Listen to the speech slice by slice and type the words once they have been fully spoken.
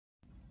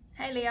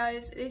Hey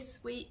Leos, this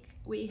week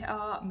we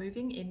are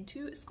moving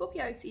into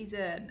Scorpio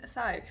season.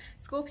 So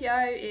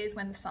Scorpio is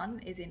when the sun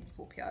is in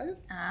Scorpio,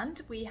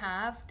 and we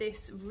have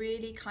this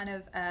really kind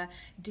of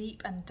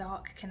deep and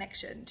dark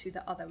connection to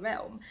the other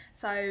realm.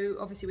 So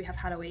obviously we have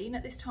Halloween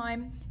at this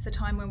time. It's a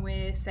time when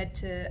we're said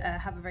to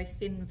have a very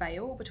thin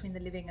veil between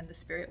the living and the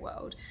spirit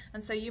world.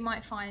 And so you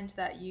might find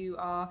that you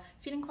are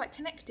feeling quite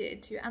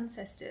connected to your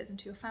ancestors and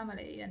to your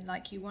family, and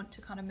like you want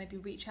to kind of maybe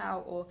reach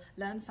out or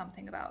learn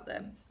something about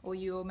them, or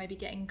you're maybe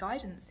getting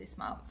guidance this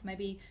month.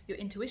 Maybe your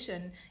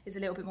intuition is a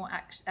little bit more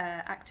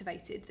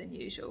activated than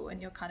usual,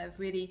 and you're kind of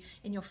really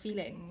in your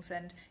feelings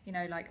and, you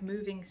know, like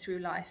moving through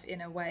life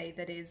in a way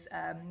that is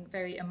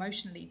very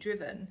emotionally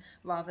driven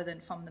rather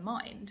than from the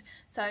mind.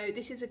 So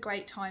this is a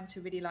great time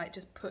to really like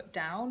just put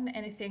down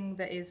anything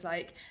that is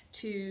like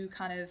too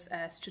kind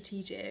of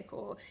strategic,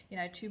 or, you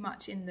know, too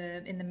much in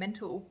the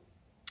mental,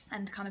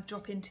 and kind of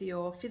drop into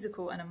your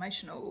physical and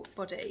emotional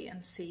body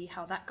and see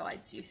how that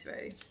guides you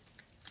through.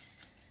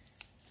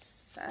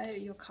 So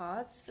your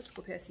cards for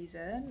Scorpio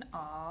season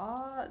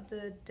are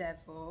the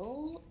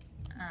Devil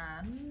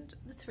and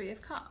the Three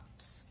of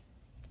Cups.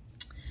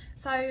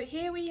 So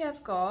here we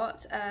have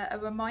got a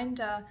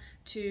reminder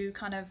to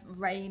kind of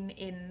rein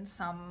in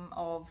some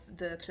of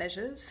the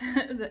pleasures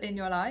in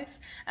your life.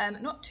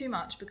 Not too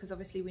much, because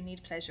obviously we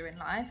need pleasure in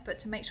life, but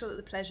to make sure that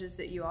the pleasures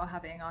that you are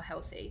having are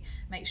healthy.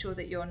 Make sure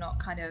that you're not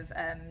kind of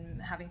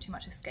having too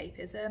much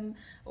escapism,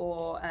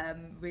 or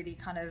really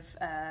kind of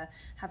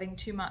having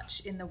too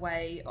much in the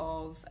way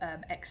of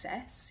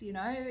excess. You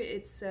know,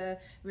 it's a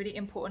really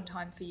important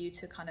time for you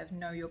to kind of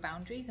know your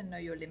boundaries and know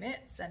your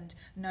limits and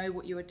know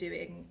what you are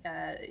doing,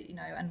 you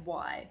know, and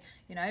why,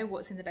 you know,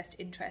 what's in the best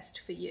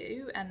interest for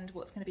you and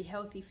what's going to be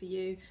healthy for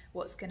you,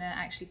 what's going to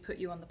actually put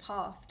you on the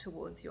path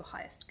towards your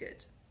highest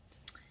good.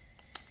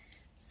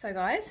 So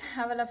guys,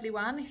 have a lovely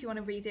one. If you want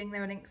a reading,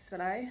 there are links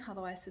below.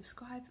 Otherwise,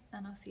 subscribe,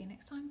 and I'll see you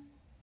next time.